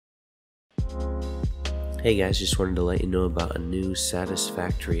Hey guys, just wanted to let you know about a new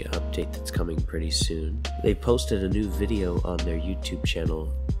Satisfactory update that's coming pretty soon. They posted a new video on their YouTube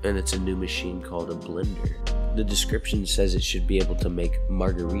channel, and it's a new machine called a blender. The description says it should be able to make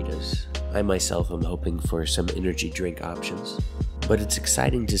margaritas. I myself am hoping for some energy drink options. But it's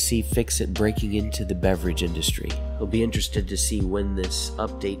exciting to see Fix-It breaking into the beverage industry. I'll be interested to see when this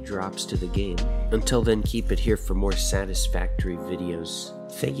update drops to the game. Until then, keep it here for more Satisfactory videos.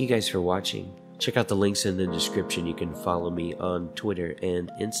 Thank you guys for watching. Check out the links in the description. You can follow me on Twitter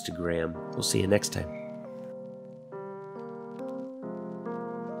and Instagram. We'll see you next time.